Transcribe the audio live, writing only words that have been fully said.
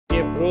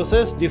A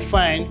process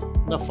defines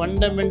the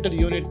fundamental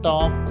unit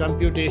of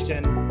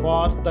computation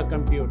for the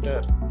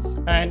computer.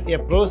 And a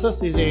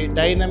process is a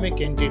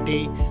dynamic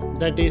entity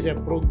that is a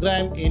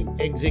program in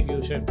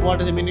execution.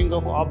 What is the meaning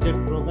of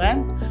object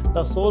program?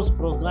 The source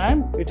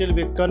program, it will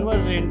be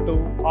converted into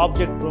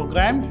object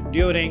program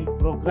during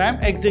program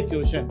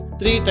execution.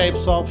 Three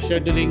types of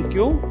scheduling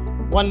queue.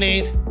 One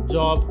is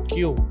job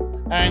queue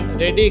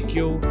and ready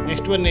queue.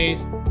 Next one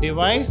is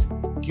device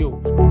queue.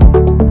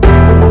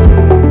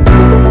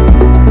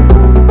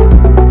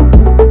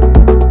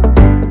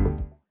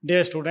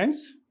 Dear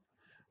students,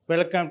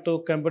 welcome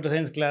to computer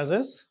science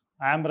classes.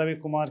 I am Ravi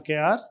Kumar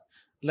KR,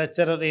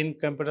 lecturer in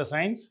computer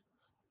science,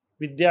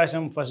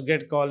 Vidhyaashram First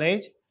Grade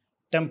College,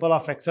 Temple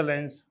of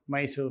Excellence,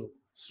 MYSURU.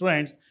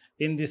 Students,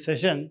 in this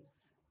session,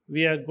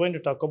 we are going to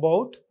talk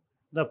about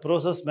the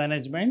process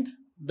management,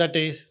 that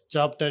is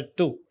chapter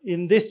 2.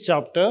 In this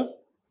chapter,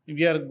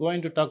 we are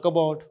going to talk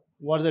about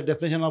what is the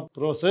definition of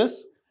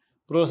process,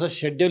 process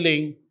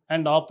scheduling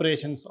and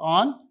operations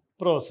on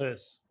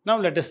process. Now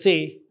let us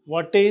see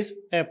what is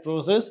a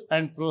process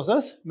and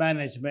process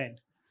management.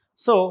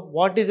 So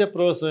what is a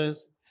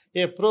process?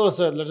 A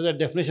process, let us see the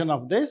definition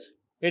of this.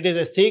 It is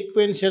a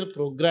sequential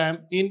program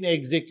in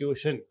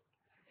execution.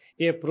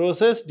 A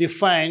process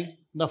defines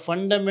the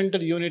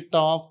fundamental unit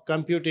of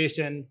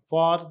computation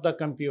for the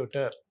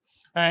computer.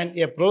 And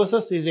a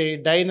process is a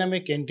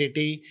dynamic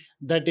entity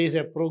that is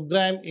a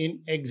program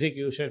in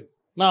execution.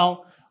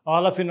 Now,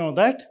 all of you know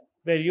that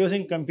we are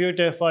using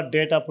computer for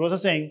data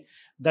processing.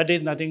 That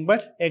is nothing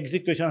but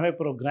execution of a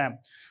program.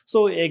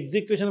 So,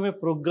 execution of a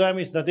program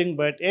is nothing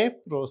but a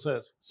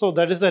process. So,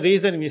 that is the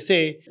reason we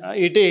say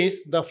it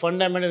is the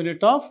fundamental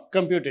unit of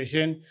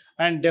computation,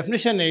 and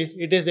definition is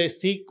it is a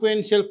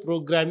sequential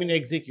program in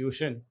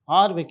execution,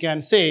 or we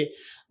can say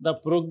the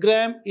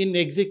program in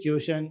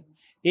execution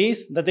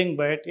is nothing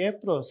but a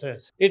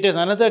process. It is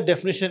another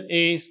definition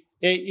is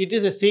it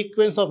is a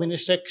sequence of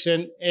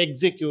instruction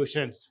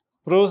executions.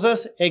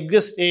 Process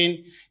exists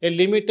in a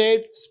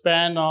limited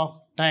span of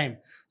time.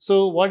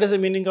 So what is the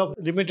meaning of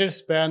limited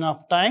span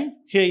of time?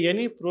 Here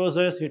any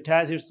process, it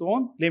has its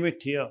own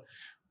limit here.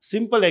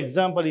 Simple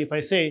example, if I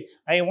say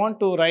I want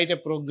to write a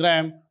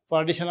program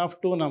for addition of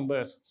two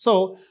numbers.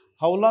 So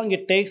how long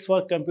it takes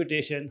for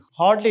computation?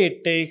 Hardly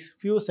it takes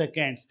few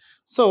seconds.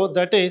 So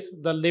that is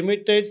the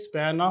limited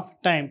span of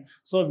time.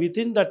 So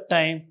within that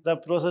time, the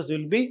process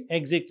will be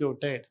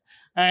executed.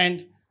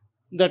 And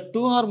the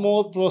two or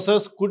more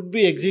processes could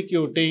be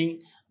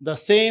executing the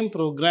same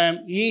program,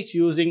 each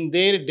using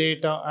their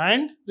data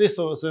and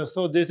resources.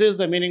 So this is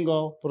the meaning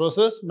of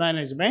process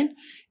management.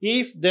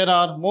 If there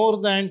are more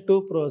than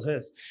two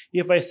processes,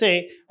 if I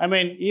say,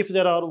 if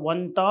there are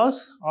one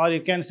task, or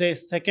you can say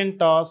second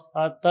task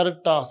or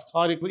third task,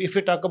 or if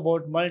you talk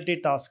about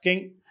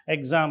multitasking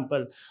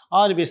example,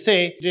 or we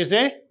say it is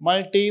a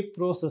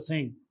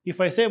multi-processing. If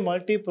I say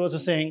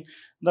multi-processing,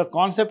 the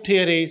concept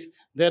here is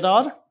there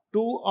are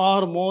two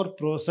or more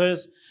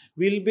processes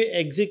will be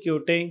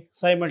executing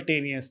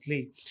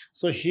simultaneously.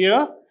 So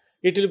here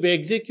it will be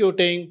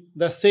executing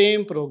the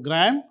same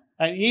program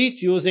and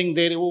each using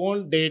their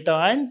own data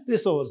and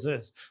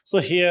resources. So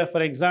here,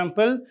 for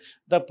example,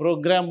 the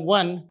program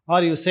 1,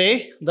 or you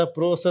say the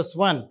process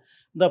 1.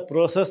 The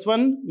process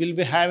 1 will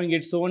be having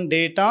its own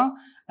data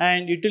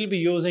and it will be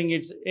using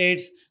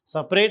its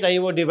separate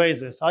I/O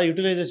devices or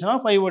utilization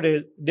of I/O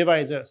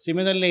devices.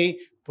 Similarly,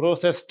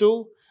 process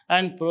 2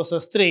 and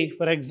process 3,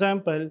 for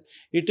example,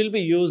 it will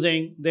be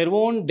using their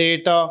own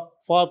data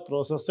for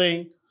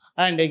processing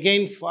and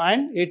again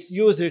it's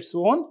use its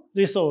own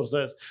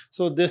resources.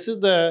 So this is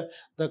the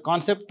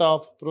concept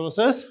of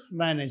process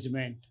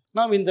management.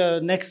 Now in the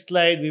next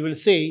slide, we will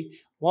see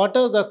what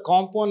are the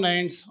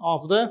components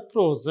of the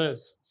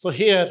process. So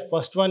here,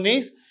 first one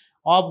is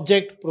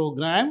object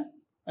program,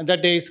 and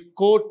that is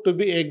code to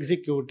be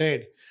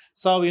executed.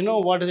 So you know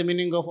what is the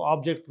meaning of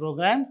object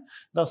program?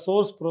 The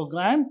source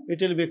program,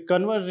 it will be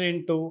converted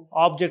into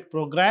object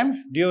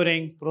program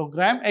during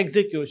program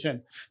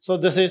execution. So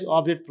this is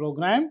object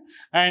program,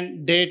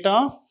 and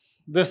data,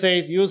 this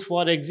is used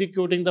for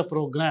executing the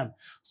program.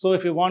 So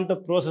if you want to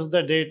process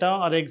the data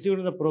or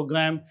execute the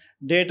program,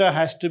 data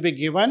has to be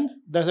given.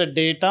 There's a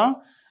data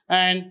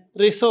and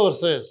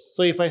resources.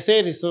 So if I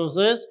say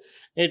resources,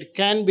 it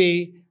can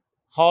be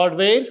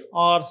hardware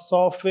or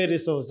software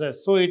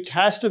resources. So it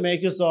has to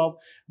make use of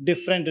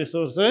different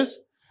resources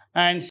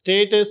and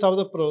status of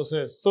the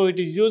process. So it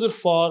is used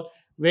for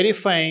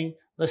verifying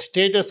the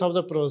status of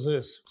the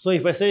process. So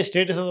if I say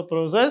status of the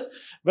process,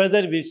 whether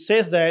it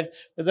says that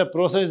the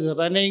process is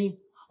running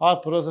or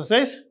process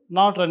is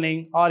not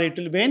running, or it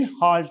will be in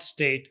halt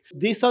state.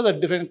 These are the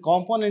different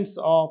components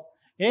of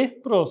a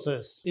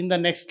process. In the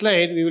next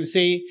slide, we will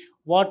see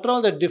what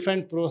are the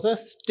different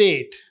process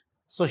state.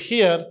 So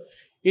here,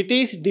 it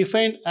is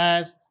defined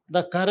as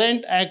the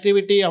current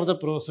activity of the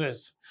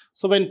process.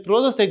 So when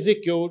process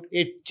execute,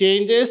 it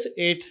changes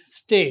its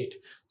state.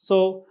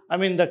 So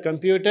the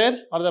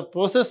computer or the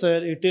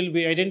processor, it will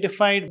be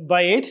identified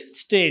by its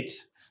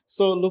states.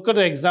 So look at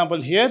the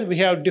example here. We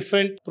have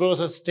different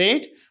process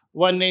state.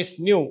 One is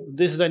new.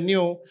 This is a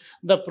new,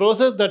 the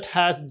process that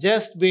has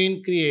just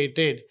been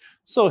created.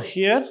 So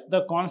here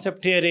the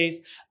concept here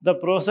is the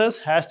process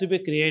has to be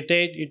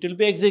created, it will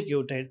be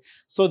executed.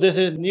 So this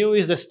is new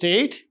is the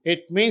state.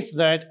 It means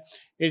that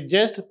it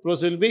just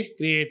process will be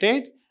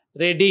created.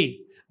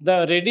 Ready.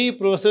 The ready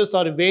process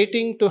are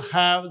waiting to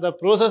have the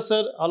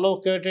processor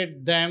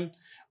allocated them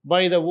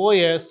by the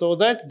OS so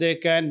that they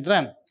can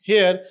run.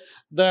 Here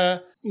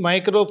the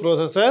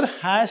microprocessor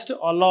has to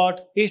allot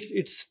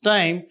its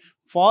time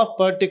for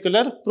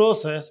particular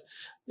process.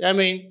 I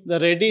mean, the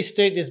ready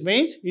state is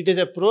means it is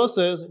a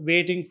process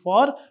waiting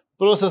for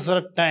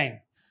processor time.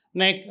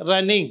 Next,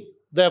 running.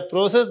 The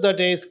process that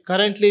is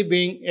currently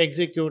being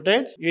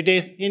executed, it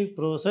is in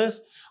process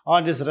or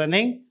it is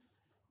running.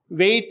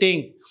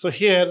 Waiting. So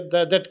here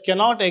that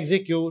cannot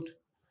execute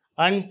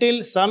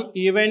until some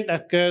event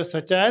occurs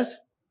such as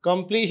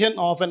completion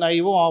of an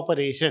IO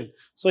operation.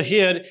 So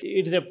here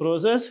it is a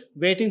process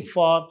waiting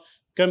for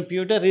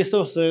computer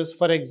resources,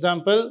 for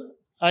example,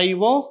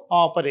 IO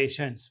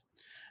operations.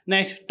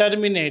 Next,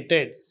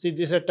 terminated. See,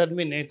 this is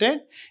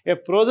terminated. A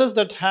process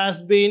that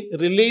has been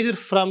released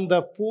from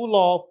the pool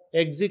of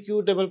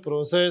executable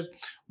process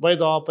by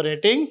the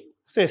operating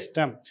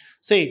system.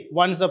 See,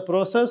 once the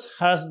process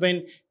has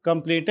been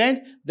completed,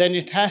 then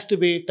it has to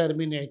be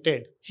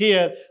terminated.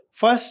 Here,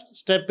 first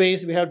step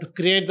is we have to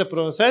create the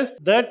process.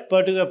 That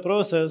particular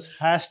process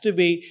has to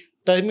be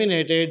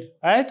terminated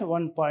at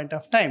one point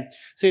of time.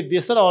 See,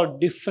 these are all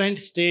different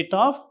state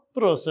of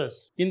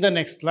process. In the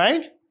next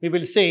slide, we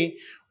will see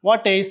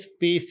what is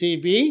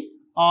PCB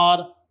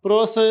or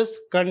process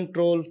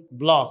control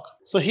block.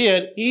 So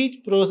here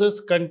each process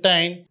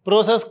contain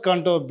process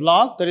control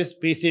block, that is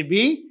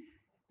PCB,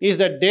 is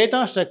the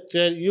data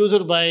structure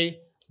used by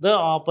the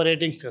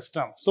operating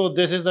system. So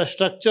this is the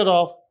structure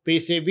of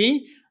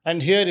PCB,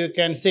 and here you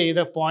can see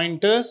the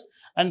pointers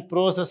and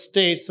process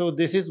state. So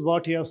this is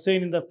what you have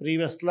seen in the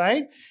previous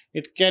slide.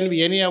 It can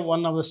be any of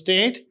one of the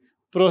state,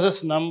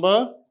 process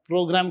number,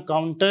 program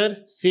counter,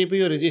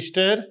 CPU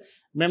register,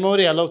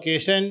 memory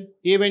allocation,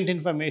 event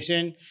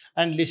information,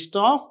 and list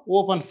of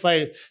open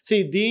files.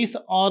 See, these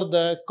are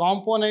the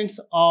components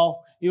of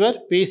your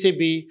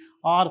PCB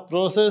or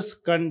process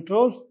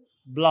control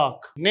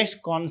block.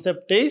 Next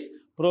concept is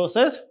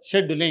process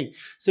scheduling.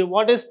 So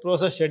what is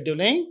process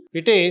scheduling?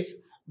 It is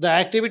the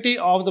activity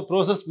of the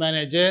process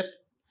manager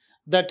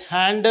that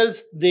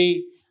handles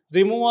the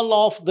removal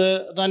of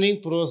the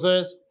running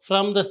process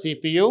from the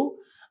CPU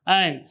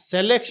and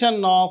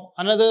selection of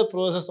another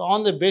process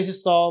on the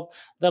basis of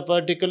the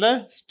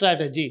particular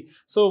strategy.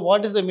 So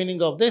what is the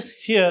meaning of this?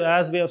 Here,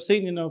 as we have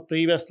seen in our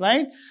previous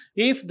slide,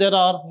 if there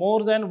are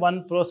more than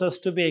one process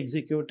to be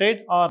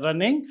executed or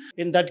running,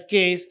 in that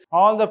case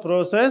all the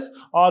process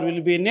or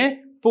will be in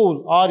a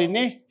pool or in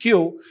a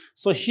queue.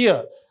 So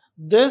here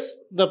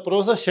the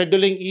process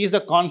scheduling is the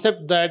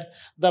concept that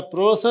the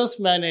process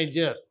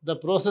manager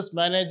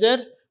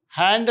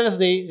handles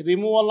the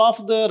removal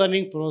of the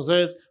running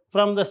process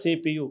from the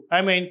CPU.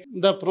 I mean,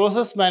 the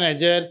process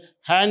manager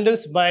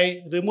handles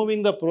by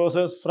removing the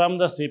process from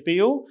the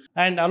CPU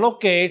and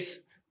allocates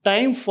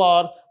time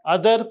for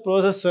other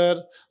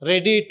processor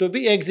ready to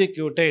be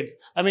executed.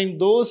 I mean,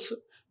 those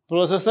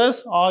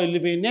processes are will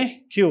be in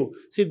a queue.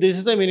 See, this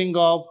is the meaning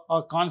of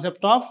a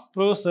concept of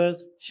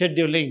process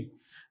scheduling.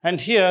 And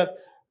here,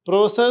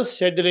 process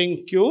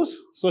scheduling queues.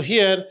 So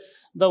here,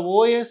 the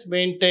OS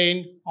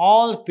maintain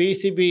all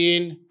PCB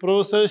in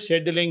process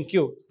scheduling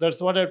queue. That's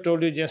what I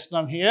told you just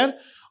now here.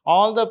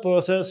 All the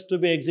process to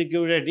be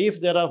executed, if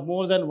there are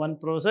more than one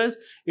process,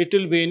 it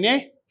will be in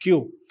a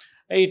queue.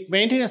 It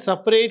maintains a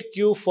separate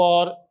queue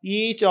for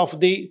each of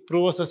the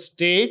process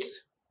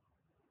states,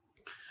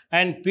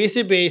 and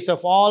PCBs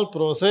of all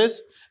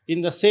process in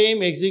the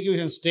same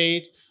execution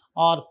state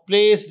are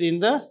placed in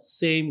the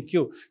same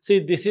queue. See,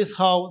 this is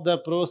how the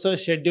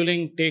process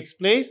scheduling takes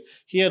place.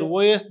 Here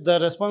OS, the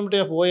responsibility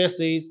of OS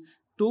is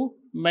to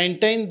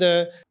maintain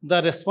the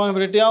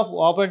responsibility of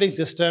operating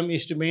system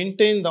is to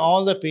maintain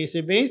all the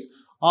PCBs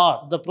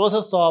or the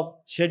process of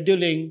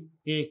scheduling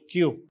a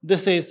queue.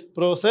 This is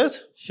process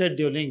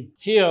scheduling.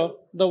 Here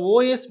the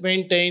OS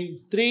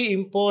maintain three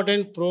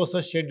important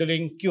process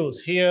scheduling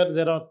queues. Here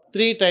there are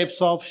three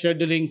types of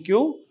scheduling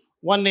queue.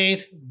 One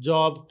is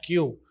job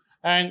queue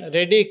and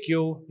ready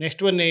queue.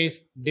 Next one is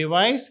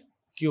device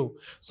queue.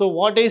 So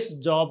what is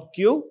job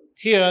queue?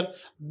 Here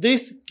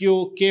this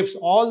queue keeps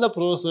all the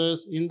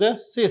process in the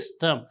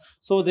system.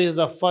 So this is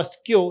the first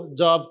queue,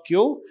 job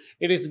queue.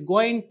 It is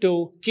going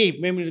to keep,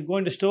 maybe it is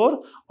going to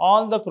store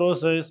all the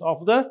process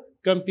of the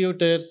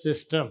computer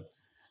system.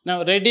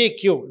 Now ready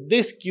queue,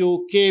 this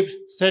queue keeps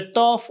set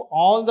of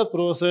all the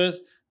process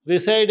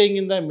residing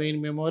in the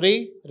main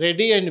memory,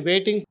 ready and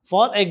waiting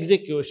for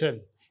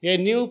execution. A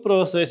new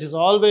process is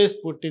always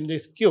put in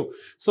this queue.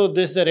 So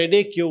this is the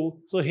ready queue.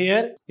 So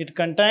here it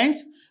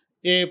contains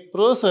a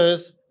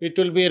process, it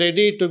will be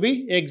ready to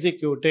be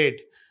executed.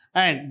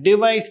 And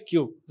device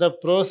queue, the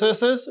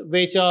processes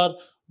which are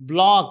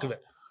blocked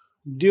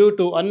due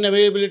to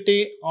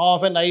unavailability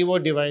of an IO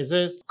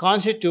devices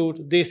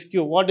constitute this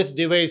queue. What is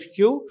device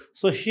queue?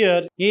 So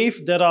here,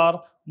 if there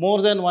are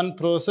more than one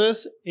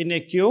process in a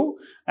queue,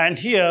 and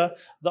here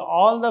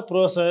all the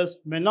process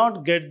may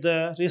not get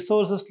the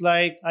resources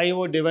like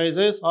IO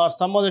devices or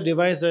some other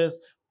devices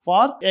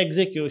for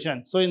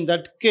execution. So in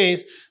that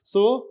case,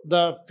 so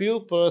the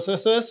few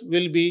processes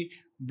will be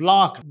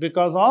blocked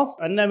because of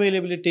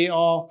unavailability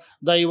of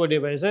the IO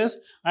devices,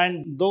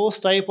 and those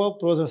type of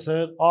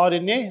processors are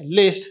in a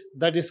list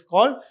that is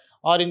called,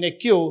 or in a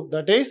queue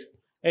that is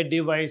a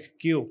device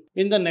queue.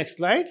 In the next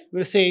slide,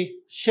 we'll see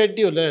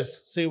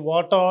schedulers. See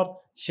what are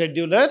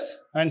schedulers,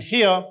 and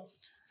here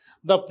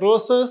the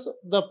process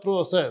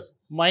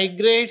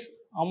migrates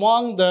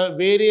among the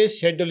various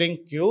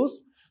scheduling queues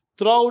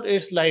throughout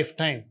its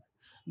lifetime.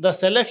 The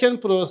selection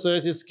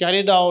process is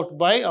carried out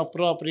by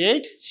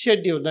appropriate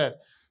scheduler.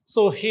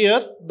 So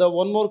here the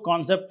one more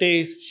concept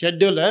is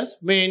schedulers,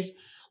 means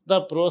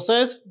the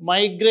process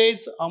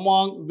migrates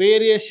among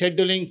various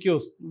scheduling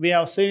queues. We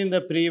have seen in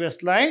the previous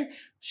slide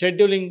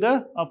scheduling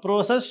the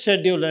process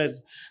schedulers.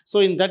 So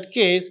in that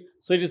case,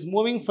 so it is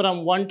moving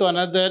from one to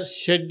another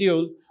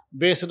schedule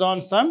based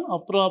on some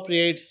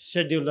appropriate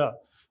scheduler.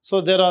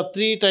 So there are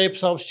three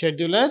types of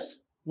schedulers.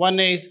 One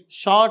is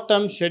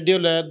short-term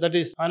scheduler, that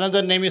is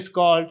another name is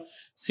called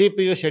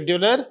CPU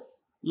scheduler.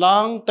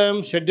 Long-term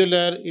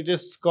scheduler, it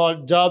is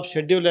called job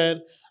scheduler,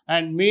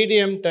 and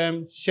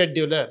medium-term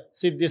scheduler.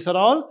 See, these are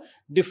all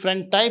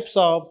different types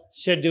of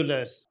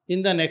schedulers.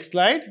 In the next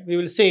slide, we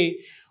will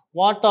see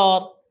what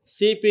are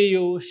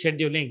CPU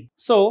scheduling.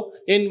 So,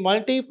 in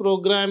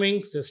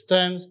multi-programming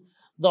systems,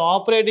 the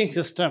operating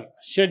system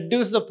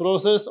schedules the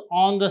process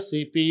on the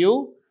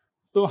CPU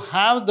to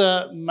have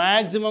the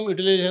maximum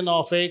utilization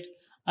of it,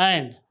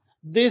 and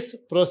this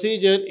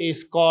procedure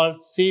is called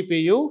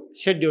CPU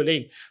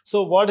scheduling.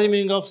 So what is the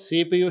meaning of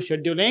CPU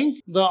scheduling?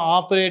 The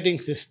operating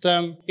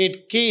system,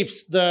 it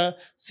keeps the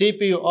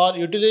CPU or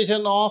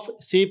utilization of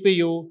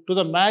CPU to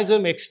the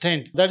maximum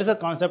extent. That is the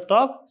concept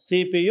of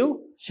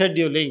CPU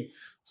scheduling.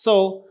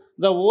 So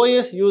the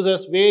OS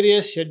uses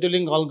various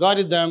scheduling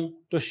algorithms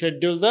to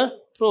schedule the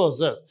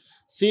process.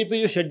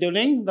 CPU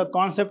scheduling, the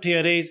concept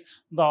here is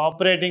the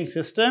operating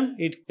system,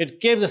 it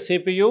keeps the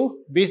CPU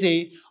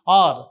busy,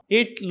 or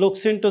it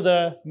looks into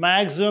the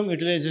maximum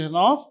utilization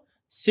of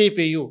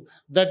CPU.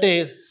 That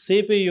is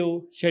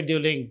CPU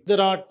scheduling. There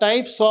are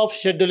types of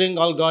scheduling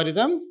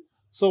algorithm.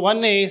 So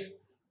one is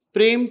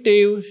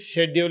preemptive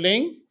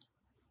scheduling,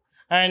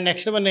 and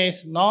next one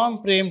is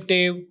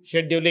non-preemptive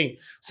scheduling.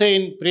 So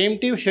in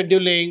preemptive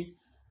scheduling,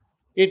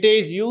 it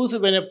is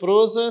used when a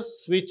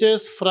process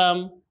switches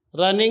from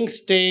running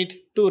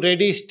state to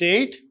ready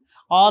state,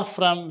 or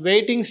from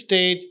waiting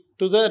state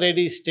to the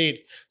ready state.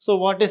 So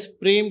what is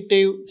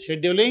preemptive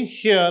scheduling?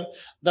 Here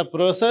the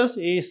process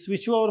is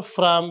switch over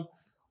from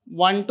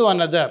one to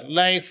another,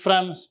 like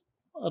from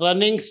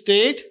running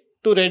state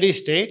to ready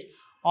state,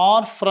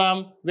 or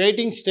from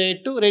waiting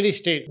state to ready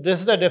state. This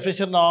is the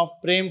definition of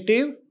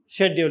preemptive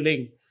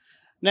scheduling.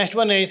 Next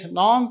one is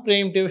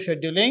non-preemptive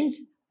scheduling.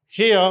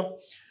 Here,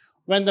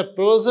 when the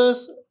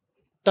process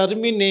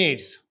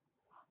terminates,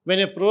 when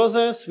a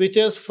process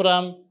switches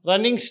from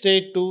running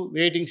state to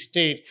waiting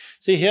state.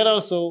 See, here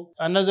also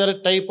another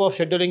type of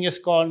scheduling is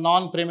called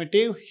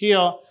non-preemptive.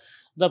 Here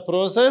the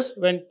process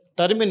when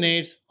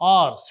terminates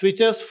or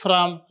switches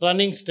from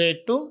running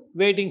state to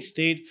waiting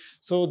state.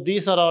 So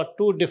these are our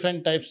two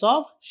different types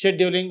of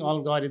scheduling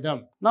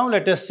algorithm. Now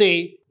let us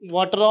see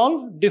what are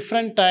all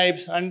different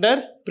types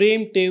under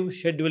preemptive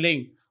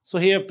scheduling. So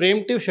here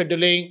preemptive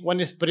scheduling, one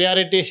is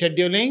priority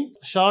scheduling,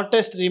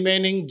 shortest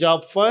remaining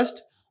job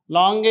first,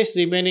 longest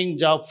remaining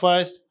job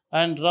first,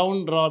 and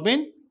round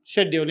robin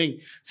scheduling.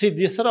 See,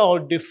 these are all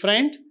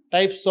different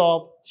types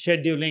of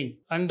scheduling.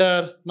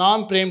 Under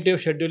non-preemptive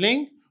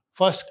scheduling,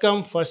 first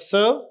come first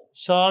serve,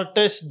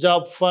 shortest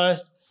job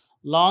first,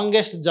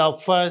 longest job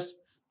first,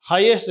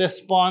 highest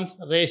response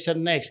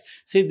ration next.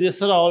 See,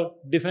 these are all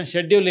different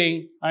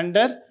scheduling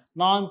under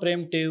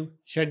non-preemptive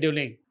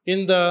scheduling.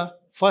 In the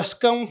first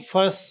come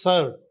first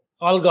serve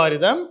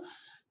algorithm,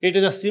 it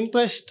is the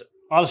simplest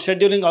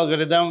scheduling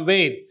algorithm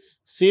where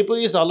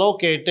CPU is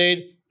allocated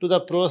to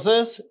the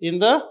process in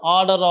the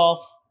order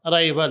of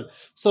arrival.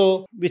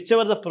 So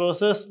whichever the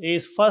process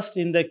is first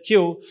in the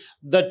queue,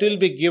 that will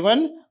be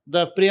given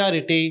the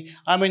priority.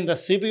 The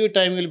CPU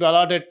time will be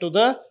allotted to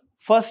the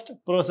first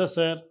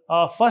processor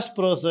or first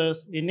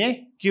process in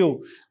a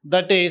queue.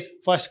 That is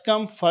first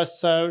come first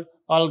served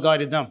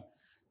algorithm.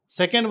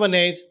 Second one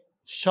is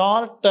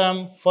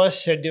short-term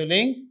first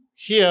scheduling.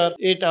 Here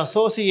it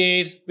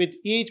associates with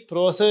each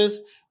process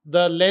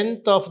the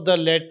length of the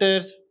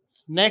letters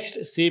next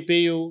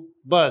CPU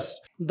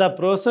burst. The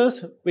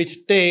process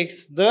which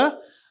takes the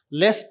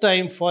less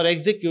time for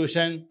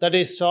execution, that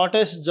is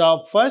shortest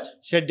job first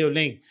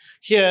scheduling.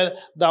 Here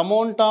the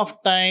amount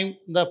of time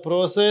the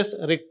process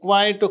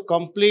required to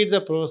complete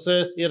the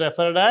process is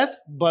referred as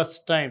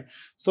burst time.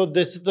 So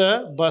this is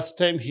the burst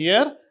time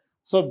here.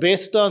 So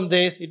based on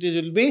this, it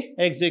will be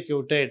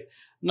executed.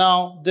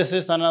 Now this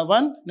is another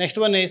one. Next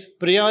one is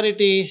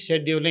priority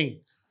scheduling.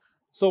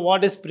 So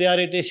what is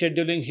priority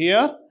scheduling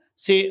here?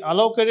 See,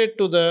 allocated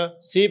to the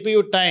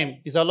CPU time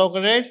is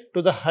allocated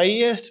to the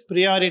highest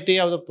priority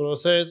of the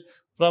process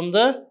from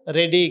the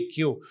ready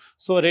queue.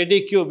 So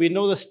ready queue, we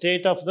know the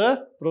state of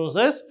the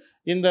process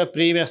in the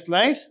previous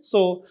slides.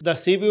 So the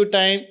CPU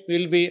time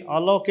will be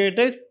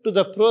allocated to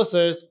the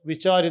process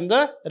which are in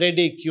the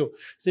ready queue.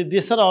 See,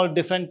 these are all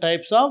different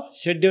types of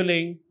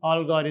scheduling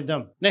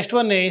algorithm. Next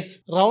one is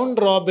round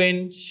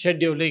robin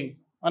scheduling.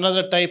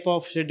 Another type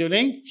of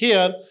scheduling.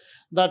 Here,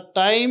 the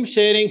time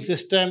sharing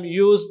system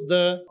use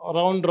the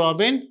round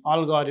robin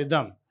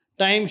algorithm.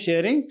 Time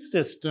sharing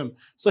system.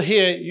 So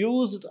here,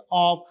 use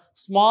of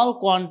small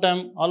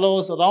quantum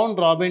allows round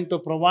robin to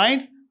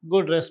provide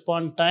good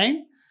response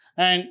time.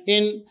 And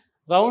in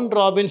round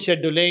robin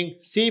scheduling,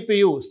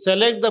 CPU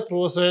select the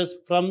process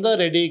from the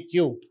ready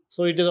queue.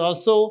 So it is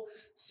also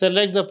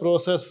select the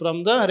process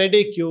from the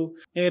ready queue,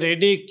 a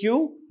ready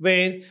queue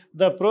where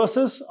the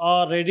process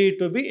are ready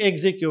to be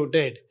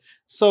executed.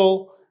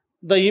 So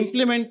the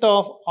implement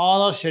of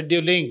OR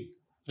scheduling,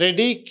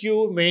 ready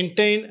queue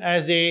maintained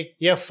as a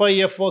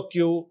FIFO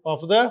queue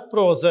of the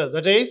process,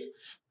 that is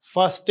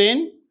first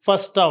in,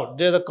 first out.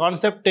 There the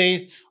concept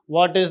is,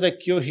 what is the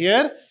queue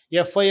here?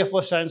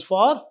 FIFO stands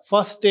for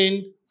first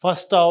in,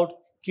 first out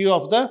queue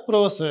of the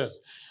process.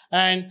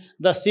 And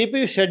the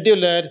CPU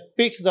scheduler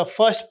picks the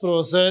first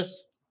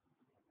process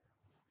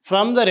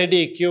from the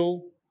ready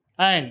queue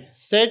and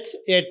sets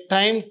a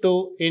time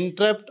to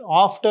interrupt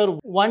after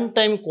one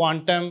time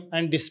quantum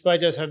and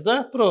dispatches at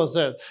the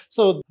process.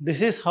 So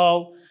this is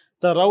how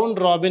the round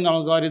robin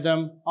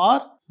algorithm, or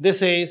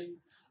this is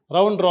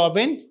round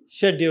robin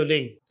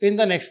scheduling. In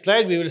the next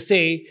slide, we will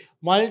see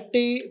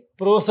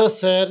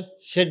multi-processor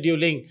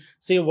scheduling.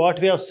 See, what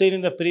we have seen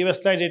in the previous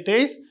slide, it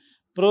is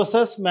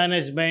process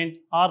management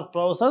or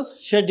process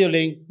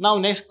scheduling. Now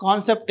next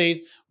concept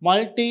is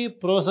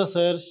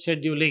multi-processor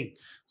scheduling.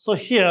 So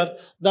here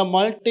the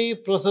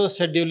multi-processor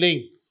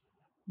scheduling,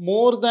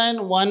 more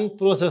than one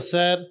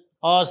processor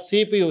or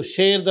CPU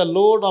share the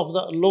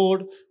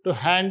load to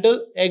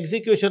handle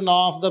execution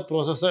of the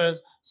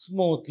processes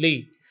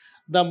smoothly.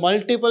 The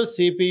multiple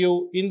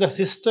CPU in the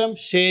system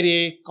share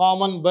a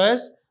common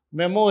bus,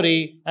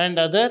 memory and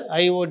other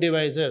I/O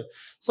devices.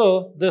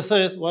 So this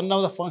is one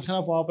of the function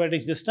of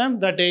operating system,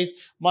 that is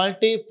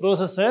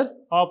multi-processor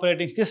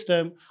operating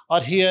system,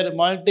 or here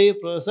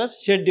multi-processor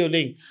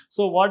scheduling.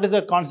 So what is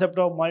the concept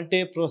of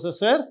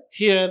multi-processor?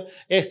 Here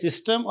a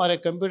system or a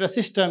computer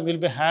system will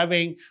be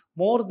having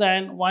more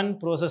than one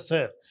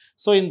processor.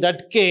 So in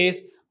that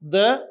case,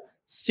 the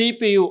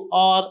CPU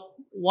or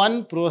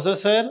one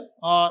processor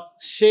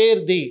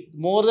share the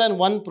more than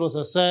one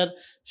processor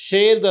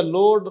share the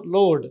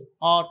load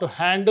to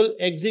handle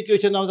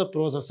execution of the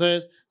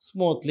processes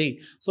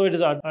smoothly. So it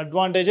is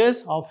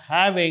advantages of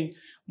having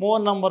more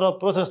number of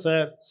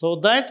processor so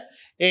that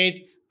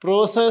a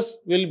process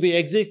will be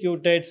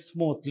executed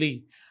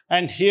smoothly.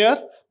 And here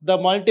the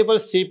multiple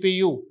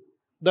CPU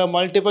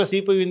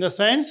in the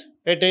sense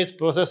it is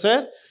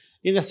processor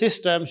in the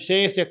system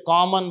shares a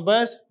common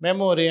bus,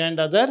 memory and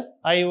other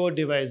I/O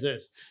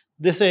devices.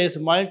 This is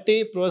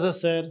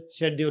multi-processor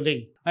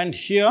scheduling. And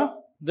here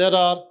there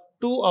are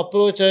two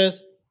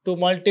approaches to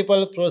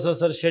multiple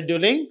processor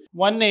scheduling.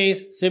 One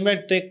is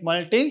symmetric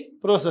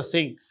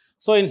multiprocessing.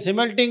 So in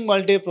symmetric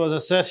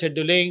multiprocessor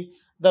scheduling,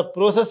 the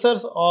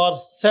processors are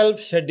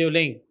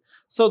self-scheduling.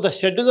 So the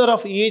scheduler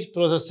of each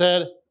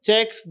processor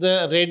checks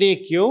the ready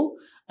queue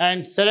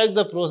and select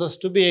the process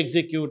to be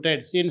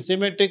executed. In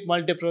symmetric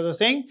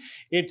multiprocessing,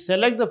 it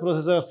selects the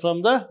processor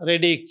from the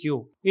ready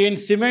queue. In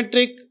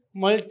symmetric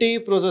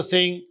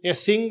multiprocessing, a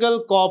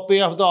single copy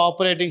of the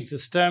operating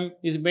system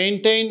is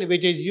maintained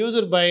which is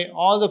used by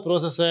all the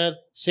processor,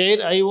 shared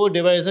I/O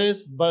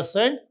devices, bus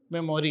and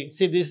memory.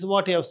 See, this is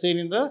what you have seen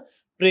in the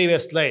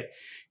previous slide.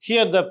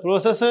 Here the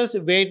processors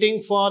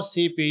waiting for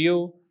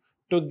CPU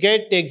to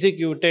get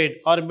executed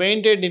are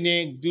maintained in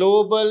a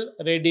global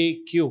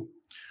ready queue,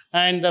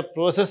 and the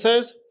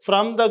processes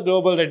from the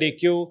global ready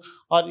queue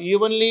are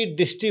evenly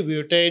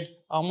distributed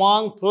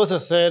among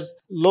processors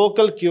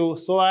local queue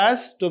so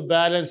as to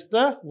balance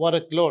the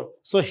workload.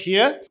 So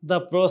here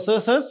the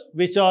processes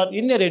which are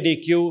in a ready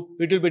queue,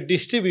 it will be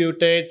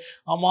distributed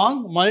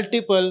among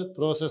multiple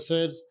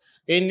processors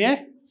in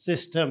a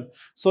system.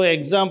 So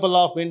example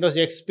of Windows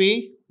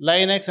XP,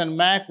 Linux and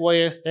Mac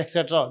OS,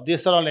 etc.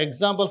 These are all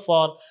example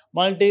for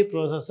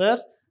multiprocessor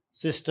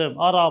system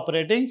or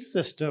operating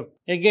system.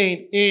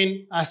 Again,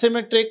 in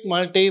asymmetric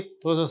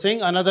multiprocessing,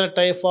 another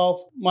type of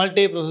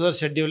multiprocessor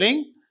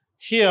scheduling,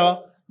 here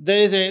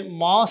there is a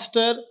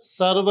master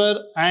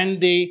server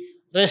and the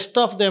rest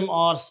of them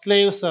are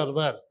slave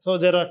server. So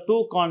there are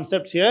two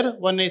concepts here.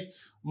 One is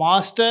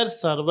master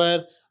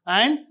server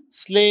and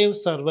slave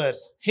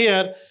servers.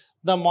 Here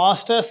the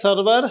master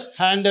server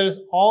handles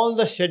all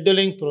the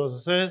scheduling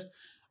processes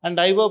and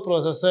I/O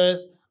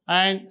processes,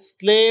 and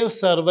slave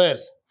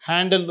servers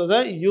handle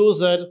the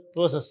user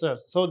processor.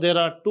 So there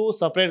are two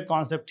separate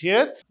concepts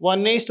here.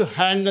 One is to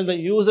handle the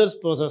user's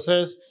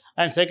processes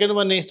and second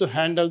one is to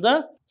handle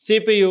the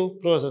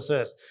CPU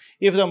processors.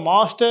 If the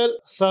master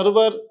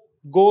server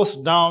goes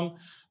down,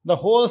 the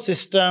whole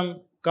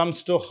system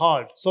comes to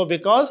halt. So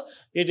because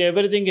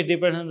everything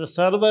depends on the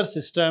server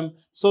system,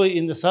 so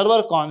in the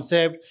server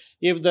concept,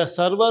 if the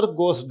server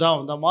goes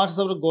down, the master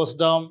server goes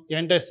down, the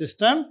entire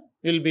system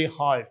will be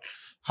halt.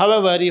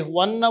 However, if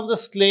one of the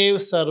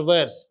slave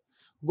servers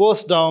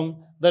goes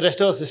down, the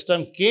rest of the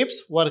system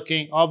keeps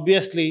working.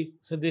 Obviously,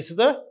 so this is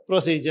the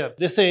procedure.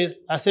 This is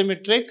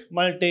asymmetric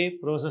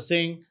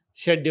multiprocessing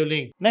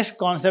scheduling. Next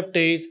concept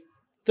is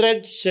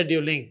thread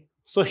scheduling.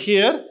 So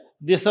here,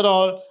 these are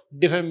all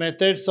different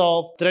methods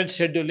of thread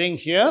scheduling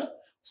here.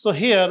 So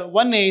here,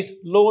 one is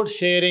load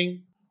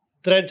sharing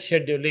thread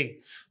scheduling.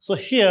 So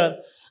here,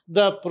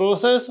 the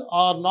process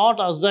are not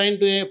assigned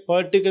to a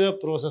particular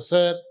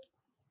processor,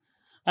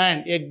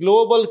 and a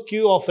global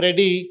queue of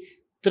ready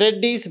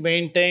thread is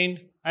maintained,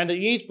 and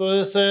each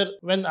processor,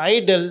 when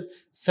idle,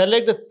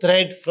 select the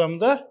thread from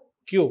the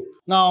queue.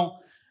 Now,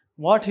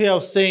 what we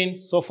have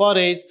seen so far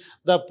is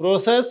the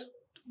process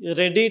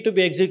ready to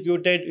be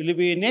executed will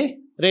be in a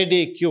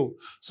ready queue.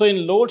 So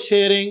in load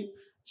sharing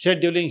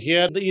scheduling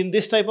here, in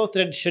this type of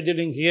thread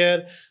scheduling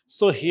here,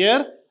 so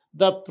here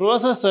the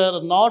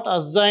processor not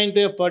assigned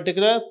to a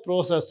particular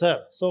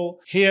processor. So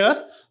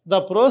here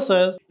the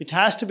process, it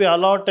has to be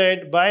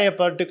allotted by a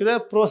particular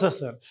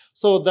processor.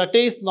 So that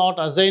is not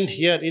assigned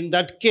here. In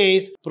that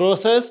case,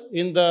 process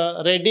in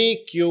the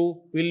ready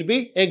queue will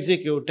be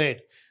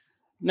executed.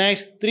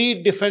 Next,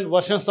 three different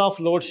versions of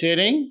load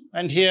sharing,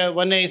 and here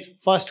one is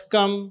first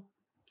come,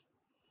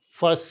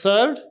 first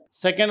served.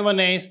 Second one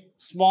is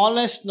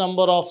smallest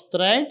number of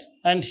thread,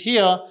 and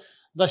here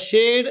the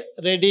shared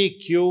ready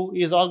queue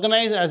is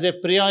organized as a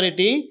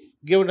priority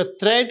given a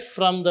thread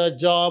from the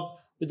job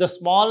with the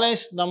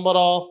smallest number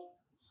of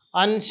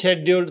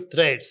unscheduled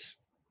threads.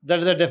 That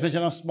is the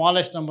definition of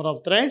smallest number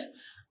of threads.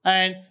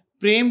 And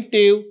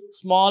preemptive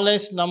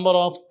smallest number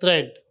of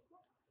thread.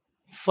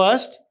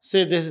 First,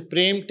 say this is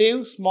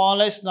preemptive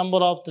smallest number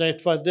of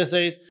threads. First, this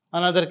is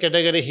another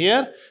category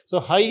here. So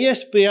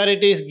highest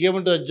priority is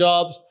given to the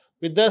jobs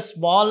with the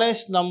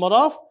smallest number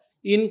of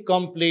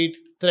incomplete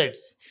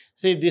threads.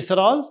 See, these are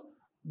all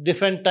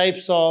different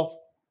types of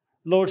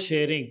load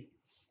sharing.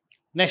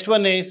 Next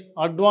one is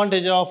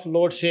advantage of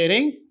load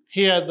sharing.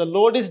 Here, the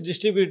load is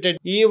distributed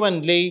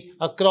evenly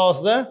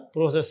across the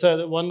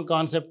processor. One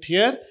concept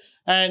here,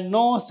 and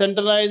no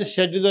centralized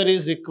scheduler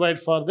is required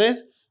for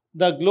this.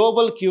 The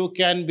global queue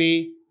can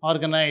be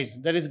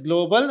organized. That is,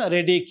 global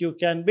ready queue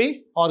can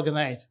be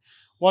organized.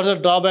 What is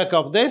the drawback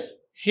of this?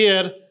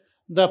 Here,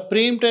 the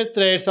preempted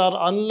threads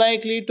are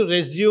unlikely to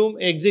resume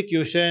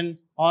execution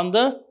on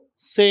the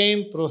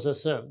same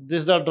processor. This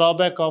is the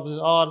drawback of this,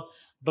 or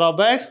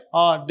drawbacks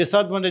or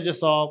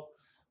disadvantages of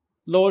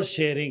load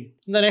sharing.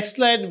 In the next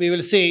slide, we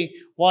will see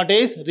what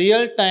is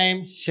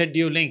real-time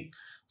scheduling.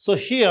 So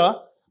here,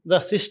 the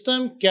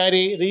system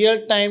carry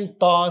real-time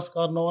tasks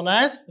are known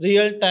as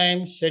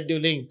real-time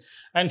scheduling.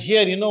 And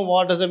here, you know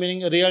what is the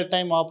meaning of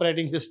real-time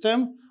operating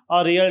system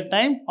or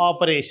real-time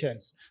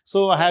operations.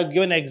 So I have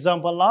given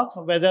example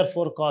of weather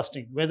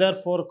forecasting.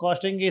 Weather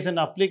forecasting is an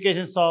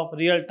application of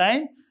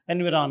real-time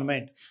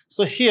environment.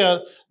 So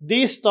here,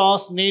 these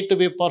tasks need to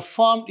be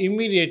performed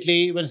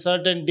immediately when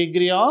certain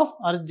degree of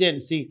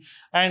urgency.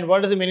 And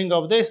what is the meaning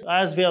of this?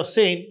 As we have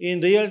seen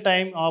in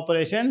real-time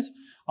operations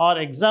or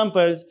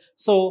examples,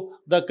 so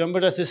the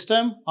computer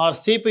system or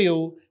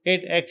CPU,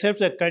 it accepts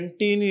a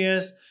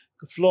continuous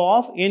flow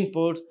of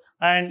inputs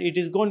and it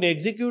is going to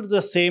execute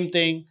the same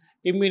thing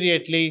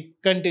immediately,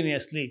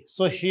 continuously.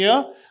 So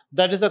here,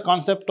 that is the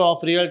concept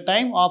of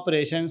real-time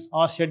operations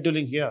or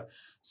scheduling here.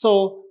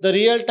 So the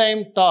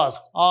real-time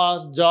tasks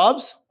or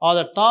jobs are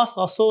the tasks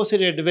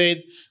associated with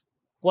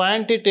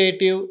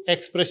quantitative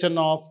expression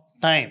of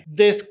time.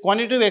 This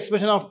quantitative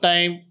expression of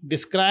time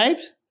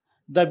describes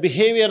the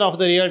behavior of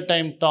the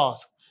real-time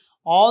task.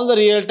 All the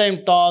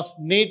real-time tasks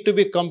need to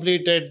be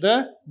completed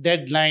the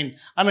deadline.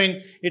 I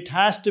mean, it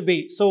has to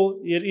be.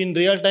 So in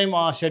real-time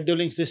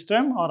scheduling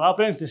system or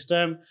operating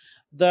system,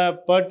 the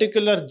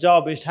particular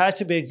job, it has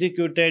to be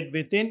executed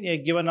within a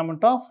given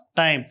amount of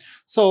time.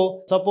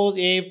 So suppose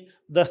if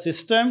the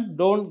system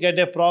don't get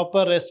a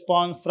proper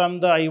response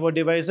from the I/O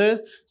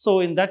devices, so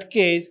in that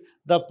case,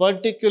 the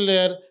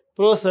particular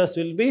process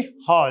will be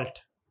halt.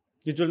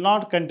 It will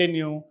not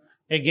continue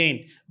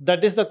again.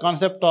 That is the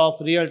concept of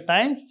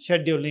real-time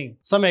scheduling.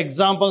 Some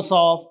examples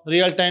of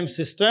real-time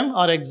system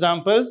are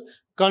examples: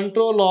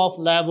 control of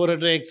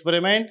laboratory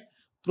experiment,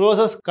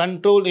 process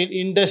control in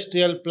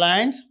industrial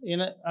plants, in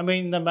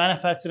the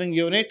manufacturing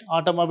unit,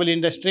 automobile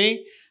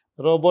industry,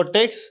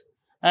 robotics,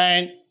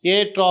 and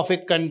air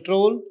traffic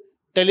control,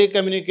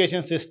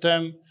 telecommunication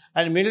system,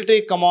 and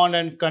military command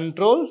and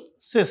control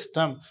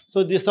system.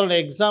 So these are the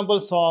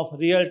examples of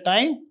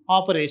real-time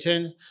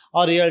operations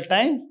or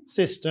real-time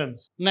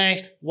systems.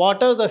 Next,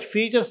 what are the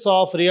features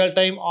of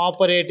real-time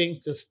operating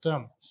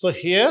system? So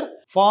here,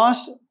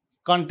 fast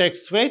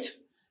context switch,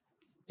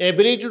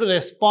 ability to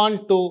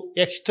respond to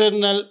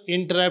external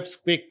interrupts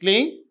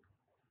quickly,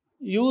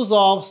 use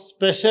of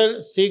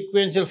special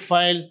sequential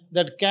files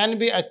that can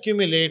be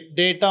accumulate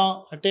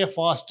data at a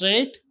fast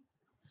rate,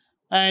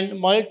 and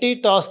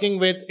multitasking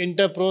with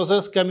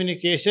inter-process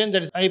communication,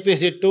 that is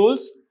IPC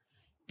tools,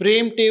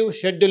 preemptive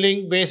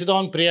scheduling based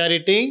on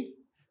priority,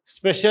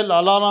 special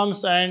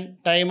alarms and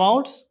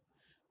timeouts,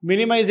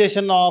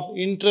 minimization of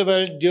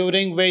interval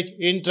during which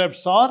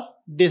interrupts are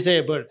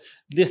disabled.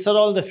 These are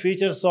all the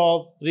features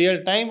of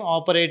real-time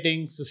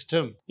operating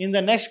system. In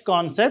the next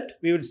concept,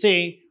 we will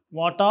see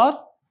what are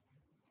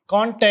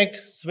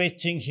context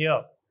switching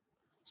here.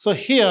 So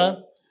here,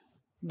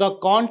 the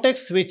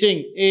context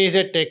switching is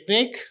a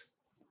technique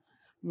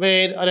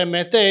where or a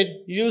method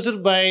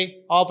used by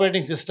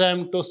operating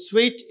system to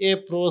switch a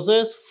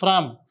process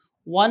from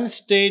one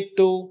state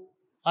to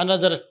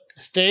another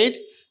state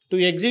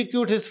to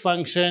execute its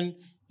function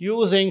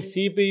using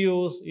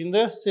CPUs in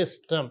the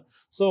system.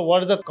 So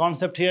what the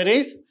concept here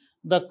is?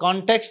 The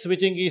context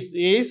switching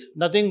is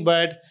nothing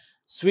but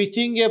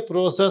switching a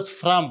process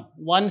from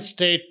one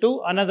state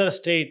to another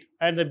state.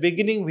 At the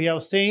beginning, we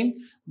have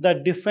seen the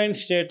different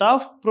state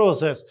of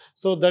process.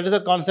 So that is the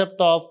concept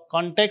of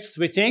context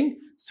switching,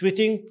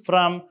 switching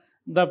from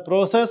the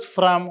process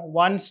from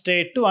one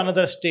state to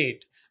another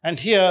state. And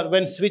here,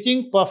 when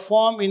switching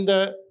performed in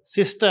the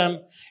system,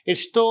 it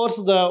stores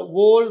the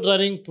old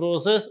running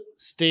process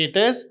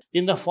status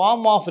in the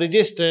form of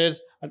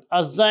registers and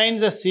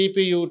assigns a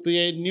CPU to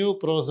a new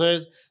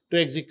process to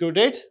execute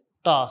its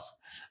task.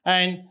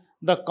 And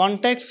the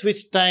context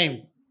switch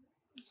time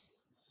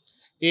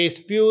is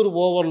pure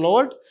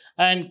overload,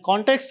 and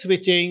context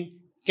switching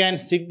can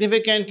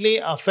significantly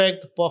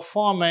affect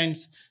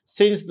performance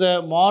since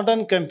the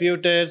modern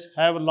computers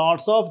have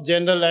lots of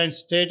general and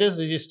status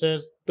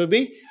registers to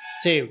be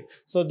saved.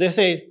 So this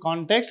is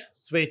context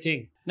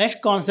switching.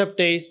 Next concept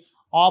is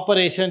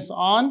operations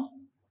on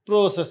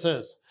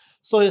processes.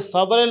 So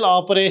several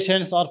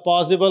operations are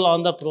possible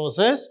on the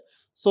process.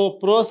 So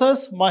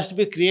process must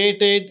be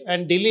created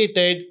and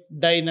deleted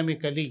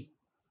dynamically.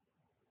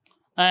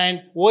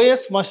 And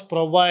OS must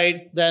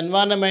provide the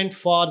environment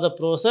for the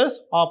process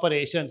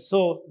operation.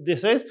 So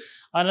this is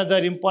another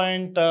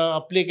important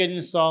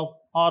applications of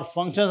or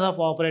functions of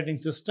operating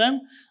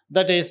system,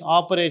 that is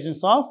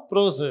operations of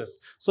process.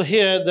 So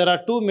here there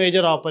are two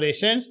major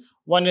operations.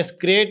 One is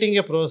creating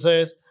a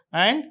process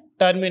and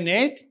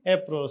terminate a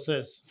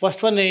process.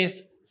 First one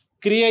is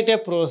create a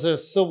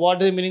process. So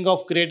what is the meaning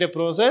of create a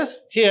process?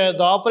 Here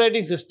the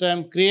operating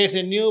system creates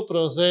a new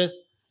process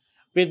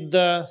with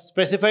the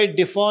specified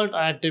default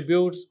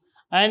attributes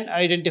and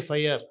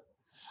identifier.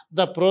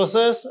 The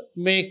process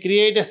may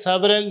create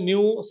several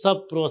new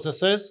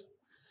sub-processes.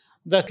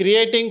 The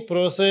creating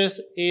process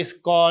is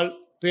called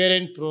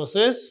parent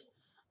process,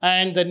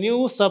 and the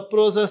new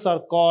sub-processes are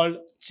called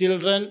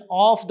children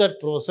of that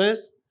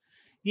process.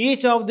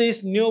 Each of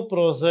these new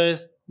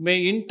processes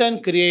may in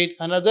turn create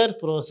another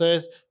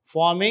process,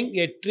 forming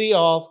a tree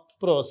of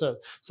process.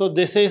 So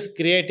this is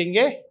creating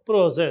a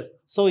process.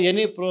 So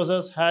any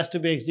process has to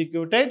be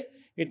executed,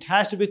 it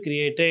has to be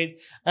created,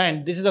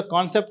 and this is the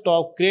concept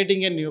of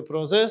creating a new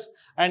process,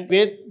 and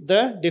with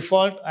the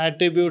default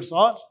attributes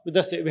or with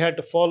the, we have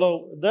to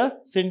follow the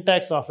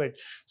syntax of it.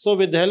 So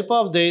with the help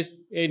of this,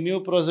 a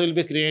new process will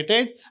be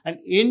created, and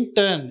in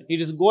turn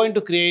it is going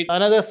to create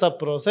another sub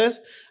process,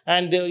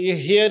 and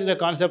here the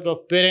concept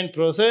of parent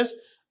process,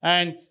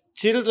 and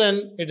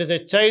children, it is a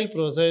child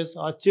process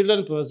or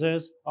children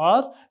process,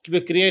 or to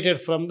be created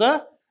from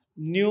the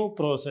new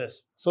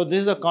process. So this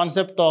is the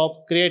concept of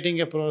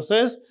creating a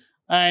process,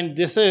 and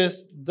this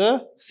is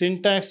the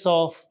syntax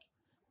of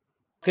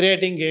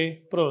creating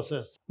a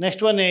process.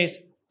 Next one is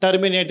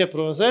terminate a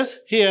process.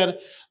 Here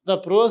the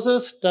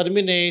process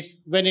terminates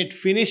when it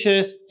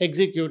finishes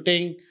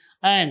executing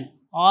and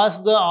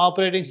asks the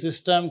operating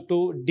system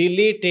to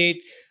delete it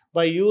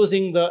by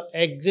using the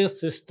exit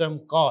system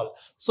call.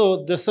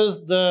 So this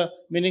is the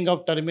meaning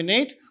of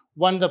terminate.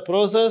 When the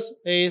process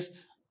is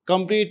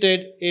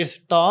completed its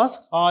task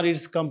or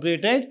is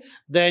completed,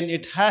 then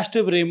it has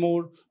to be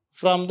removed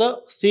from the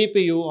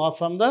CPU or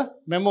from the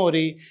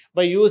memory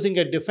by using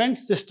a different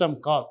system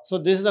call. So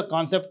this is the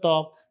concept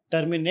of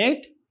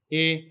terminate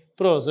a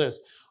process.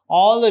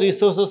 All the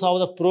resources of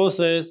the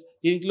process,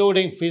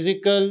 including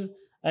physical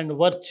and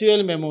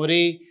virtual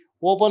memory,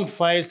 open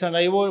files and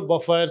IO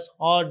buffers,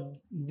 are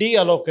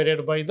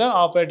deallocated by the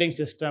operating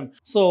system.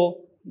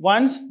 So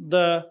once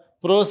the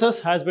process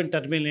has been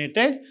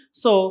terminated,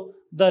 so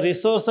the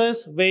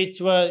resources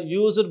which were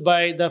used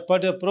by the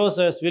particular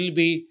process will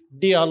be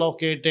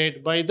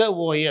deallocated by the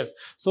OS.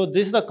 So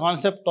this is the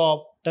concept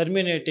of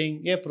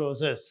terminating a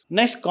process.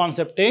 Next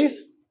concept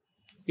is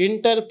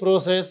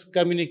inter-process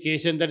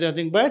communication. That is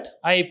nothing but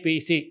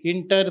IPC,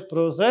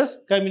 inter-process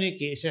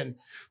communication.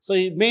 So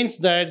it means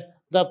that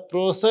the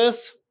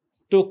process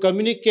to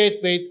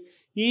communicate with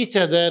each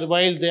other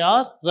while they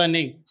are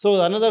running.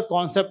 So another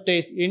concept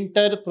is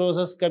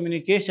inter-process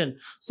communication.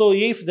 So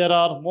if there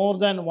are more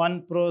than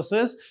one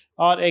process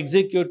are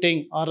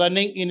executing or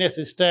running in a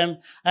system,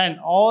 and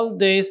all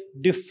these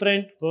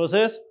different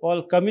processes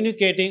are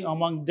communicating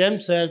among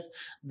themselves,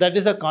 that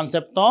is a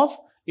concept of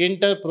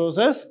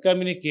inter-process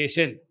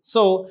communication.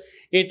 So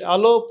it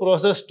allows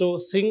process to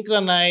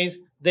synchronize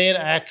their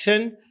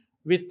action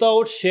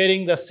without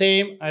sharing the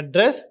same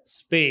address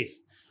space,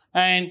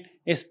 and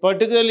is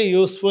particularly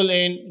useful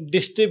in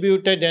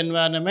distributed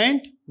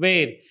environment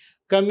where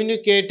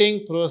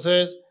communicating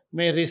process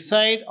may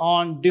reside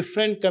on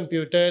different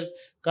computers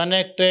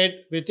connected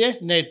with a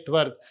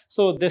network.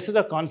 So this is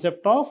the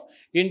concept of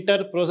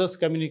inter-process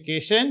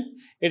communication.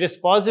 It is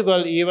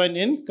possible even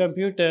in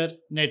computer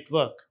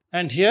network.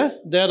 And here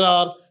there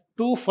are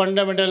two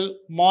fundamental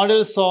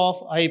models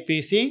of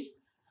IPC.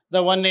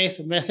 The one is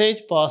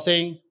message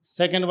passing,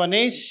 second one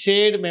is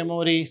shared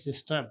memory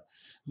system.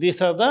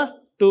 These are the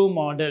two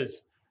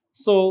models.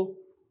 So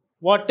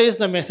what is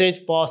the message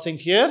passing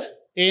here?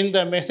 In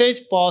the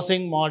message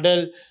passing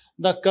model,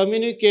 the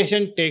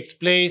communication takes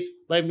place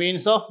by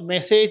means of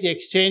message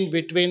exchange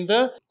between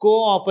the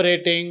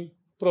cooperating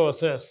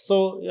process.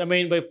 So,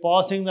 by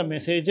passing the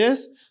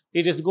messages,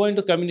 it is going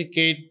to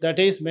communicate, that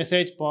is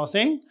message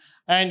passing,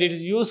 and it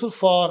is useful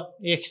for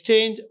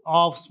exchange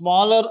of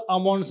smaller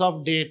amounts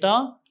of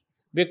data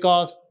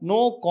because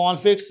no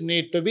conflicts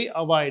need to be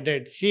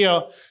avoided here.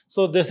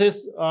 So this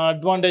is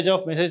advantage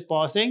of message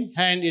passing,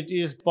 and it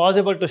is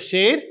possible to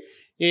share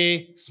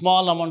a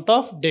small amount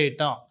of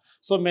data.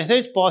 So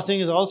message passing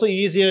is also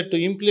easier to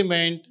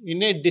implement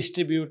in a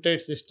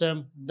distributed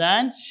system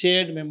than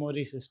shared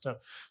memory system.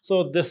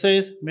 So this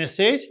is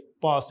message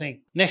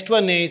passing. Next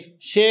one is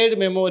shared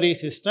memory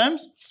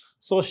systems.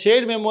 So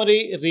shared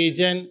memory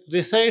region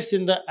resides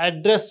in the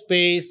address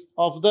space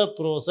of the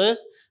process,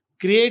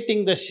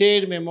 creating the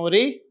shared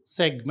memory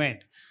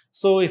segment.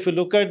 So if you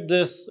look at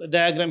this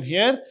diagram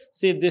here,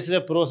 see this is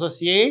a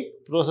process A,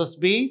 process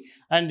B,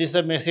 and this is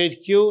a message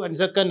queue, and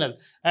this is a kernel.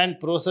 And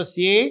process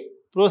A,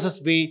 process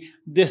B,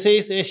 this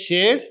is a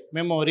shared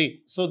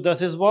memory. So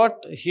this is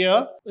what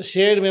here,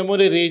 shared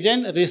memory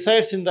region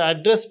resides in the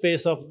address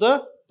space of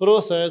the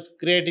process,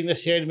 creating the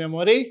shared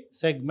memory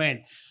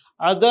segment.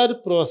 Other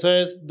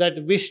process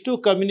that wish to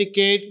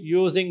communicate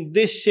using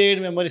this shared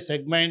memory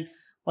segment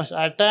must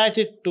attach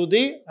it to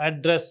the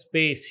address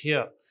space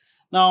here.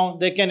 Now,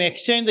 they can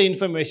exchange the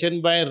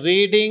information by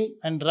reading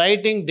and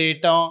writing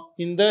data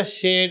in the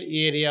shared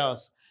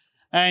areas.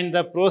 And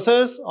the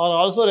process are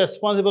also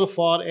responsible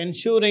for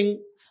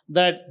ensuring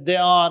that they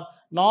are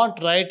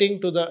not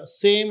writing to the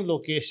same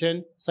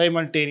location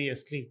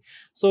simultaneously.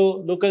 So,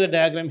 look at the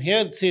diagram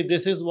here. See,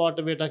 this is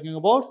what we are talking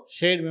about,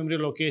 shared memory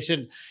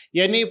location.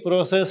 Any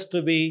process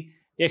to be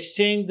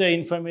exchange the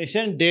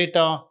information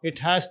data, it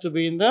has to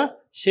be in the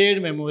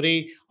shared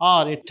memory,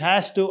 or it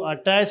has to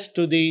attach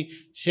to the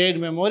shared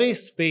memory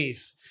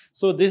space.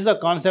 So this is the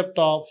concept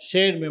of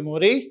shared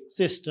memory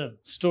system.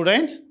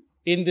 Student,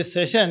 in this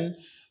session,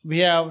 we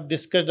have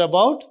discussed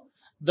about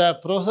the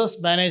process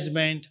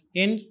management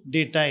in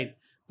detail.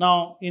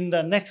 Now, in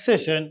the next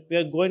session, we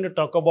are going to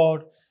talk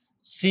about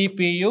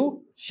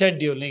CPU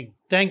scheduling.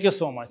 Thank you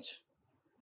so much.